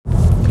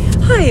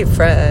Hi,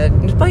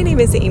 friend. My name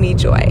is Amy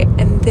Joy,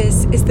 and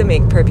this is the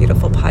Make Prayer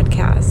Beautiful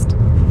podcast.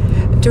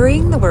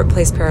 During the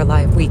Workplace Prayer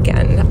Live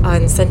weekend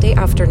on Sunday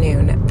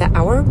afternoon, the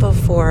hour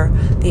before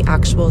the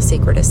actual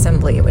Sacred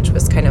Assembly, which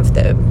was kind of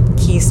the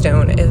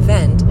keystone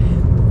event,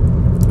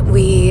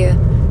 we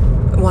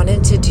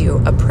wanted to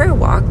do a prayer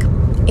walk,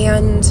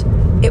 and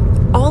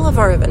all of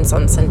our events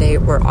on Sunday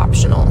were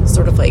optional.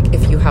 Sort of like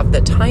if you have the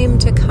time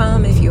to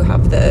come, if you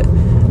have the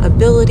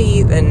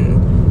ability,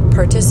 then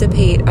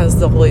participate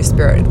as the Holy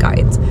Spirit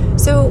guides.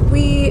 So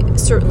we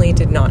certainly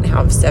did not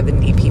have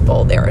 70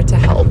 people there to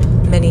help.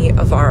 Many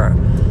of our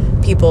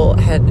people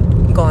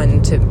had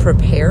gone to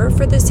prepare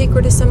for the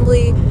Sacred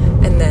Assembly,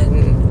 and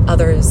then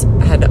others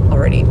had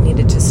already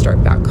needed to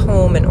start back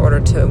home in order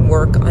to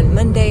work on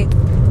Monday.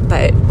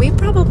 But we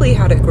probably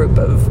had a group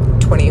of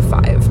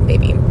 25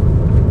 maybe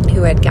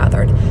who had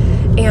gathered.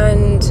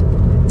 And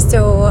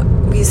so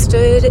we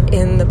stood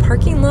in the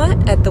parking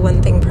lot at the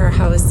One Thing Prayer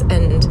House,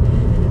 and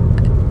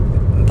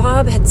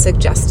Bob had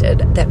suggested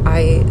that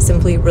I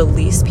simply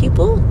release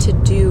people to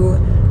do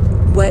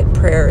what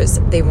prayers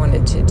they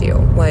wanted to do,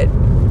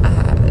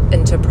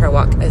 and to prayer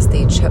walk as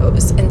they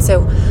chose. And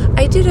so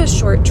I did a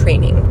short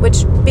training,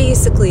 which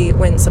basically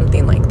went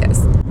something like this.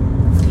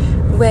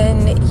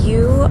 When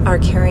you are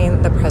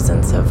carrying the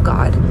presence of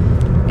God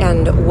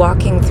and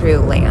walking through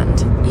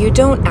land, you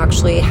don't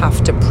actually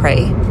have to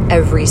pray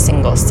every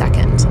single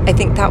second. I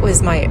think that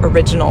was my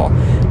original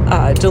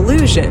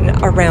delusion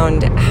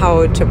around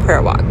how to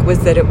prayer walk, was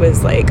that it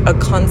was like a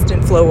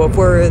constant flow of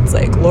words,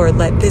 like, Lord,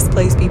 let this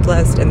place be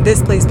blessed and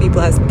this place be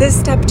blessed, this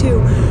step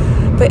too.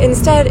 But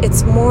instead,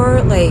 it's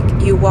more like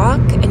you walk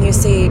and you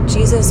say,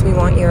 Jesus, we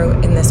want you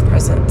in this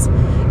presence.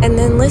 And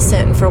then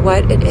listen for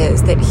what it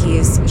is that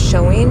he's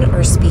showing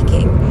or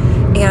speaking.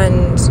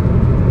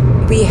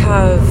 And we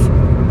have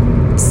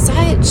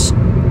such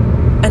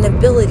an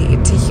ability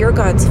to hear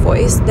God's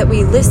voice that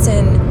we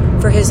listen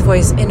for his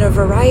voice in a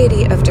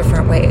variety of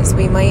different ways.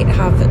 We might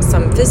have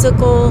some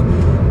physical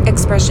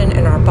expression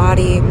in our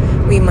body.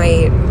 We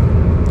might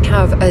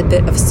have a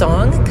bit of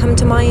song come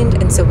to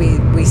mind, and so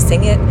we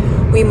sing it.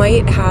 We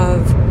might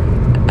have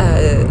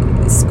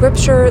a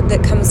scripture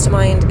that comes to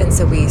mind, and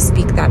so we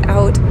speak that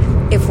out.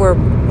 If we're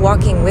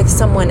walking with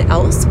someone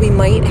else, we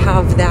might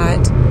have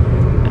that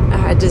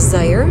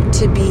desire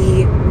to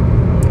be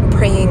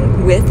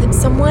praying with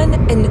someone.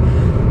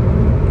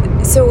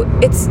 And so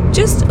it's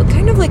just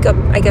kind of like a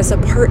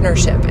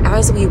partnership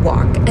as we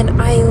walk.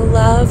 And I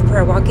love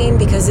prayer walking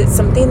because it's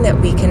something that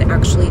we can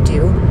actually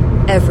do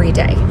every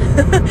day.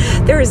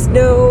 There is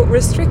no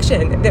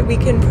restriction that we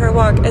can prayer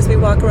walk as we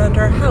walk around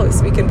our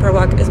house. We can prayer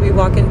walk as we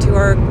walk into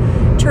our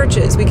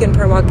churches. We can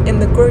prayer walk in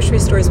the grocery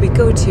stores we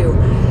go to,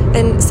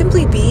 and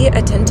simply be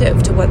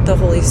attentive to what the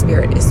Holy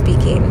Spirit is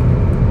speaking.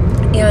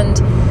 And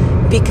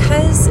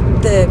because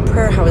the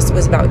prayer house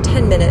was about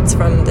 10 minutes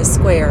from the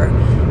square,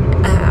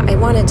 I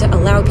wanted to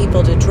allow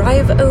people to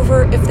drive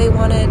over if they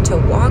wanted, to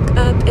walk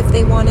up if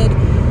they wanted.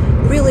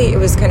 Really, it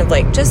was kind of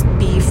like, just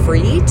be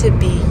free to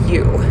be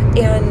you.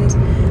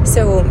 And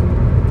so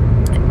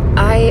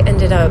I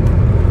ended up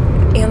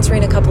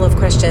answering a couple of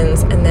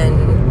questions and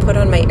then put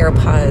on my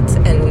AirPods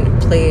and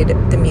played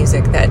the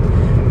music that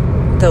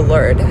the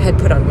Lord had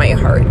put on my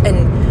heart.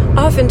 And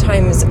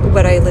oftentimes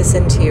what I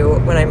listen to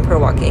when I'm prayer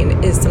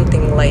walking is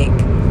something like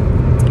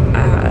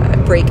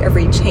Break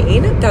Every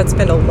Chain. That's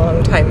been a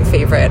long time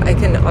favorite. I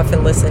can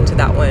often listen to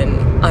that one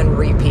on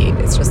repeat.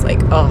 It's just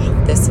like, oh,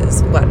 this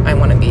is what I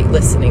want to be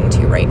listening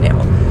to right now.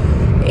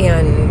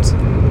 And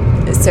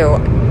so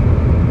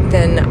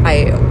then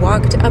I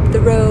walked up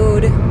the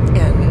road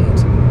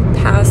and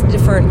past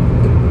different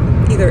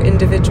either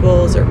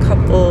individuals or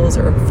couples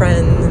or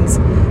friends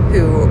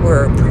who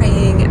were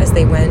praying as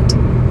they went.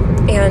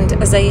 And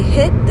as I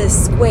hit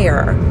this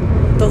square,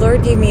 the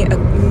Lord gave me a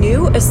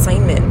new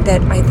assignment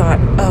that I thought,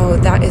 oh,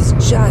 that is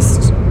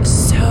just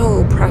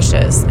so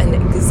precious and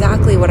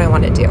exactly what I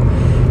want to do.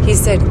 He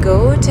said,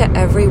 go to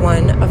every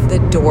one of the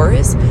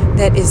doors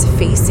that is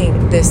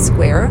facing this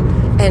square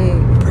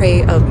and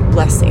pray a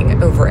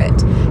blessing over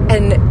it.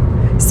 And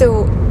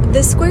so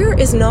the square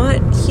is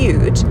not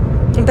huge,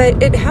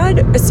 but it had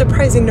a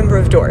surprising number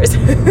of doors.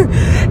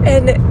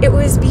 And it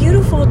was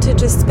beautiful to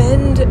just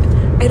spend,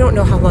 I don't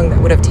know how long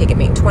that would have taken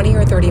me, 20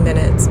 or 30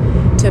 minutes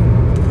to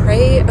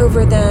pray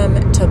over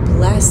them, to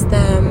bless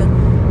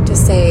them, to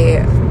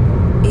say,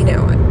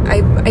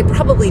 I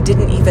probably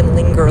didn't even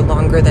linger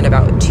longer than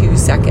about 2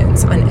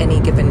 seconds on any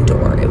given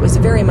door. It was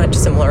very much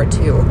similar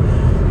to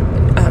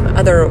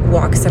other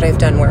walks that I've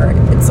done where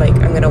it's like,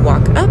 I'm going to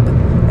walk up,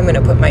 I'm going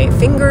to put my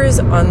fingers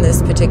on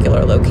this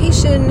particular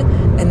location,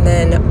 and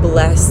then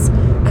bless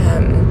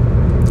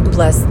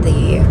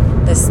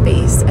the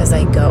space as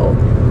I go.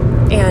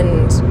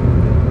 And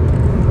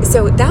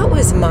so that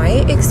was my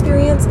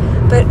experience.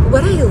 But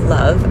what I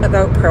love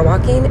about prayer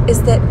walking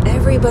is that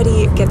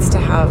everybody gets to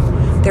have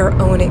their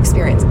own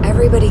experience.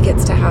 Everybody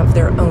gets to have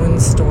their own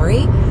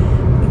story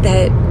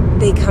that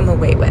they come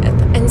away with.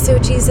 And so,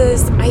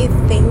 Jesus, I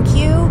thank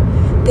you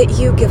that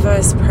you give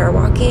us prayer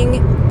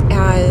walking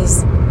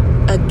as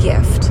a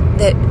gift,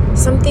 that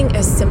something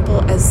as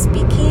simple as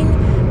speaking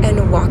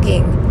and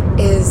walking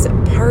is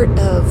part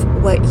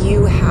of what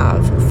you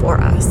have for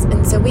us.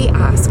 And so we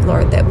ask,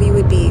 Lord, that we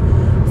would be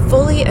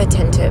fully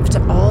attentive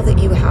to all that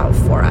you have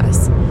for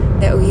us,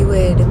 that we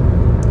would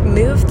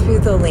move through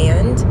the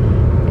land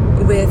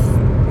with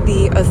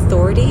the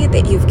authority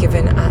that you've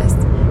given us,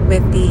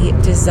 with the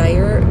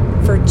desire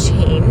for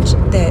change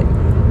that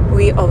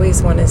we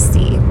always want to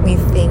see. We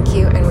thank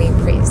you and we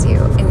praise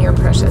you in your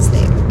precious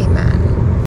name.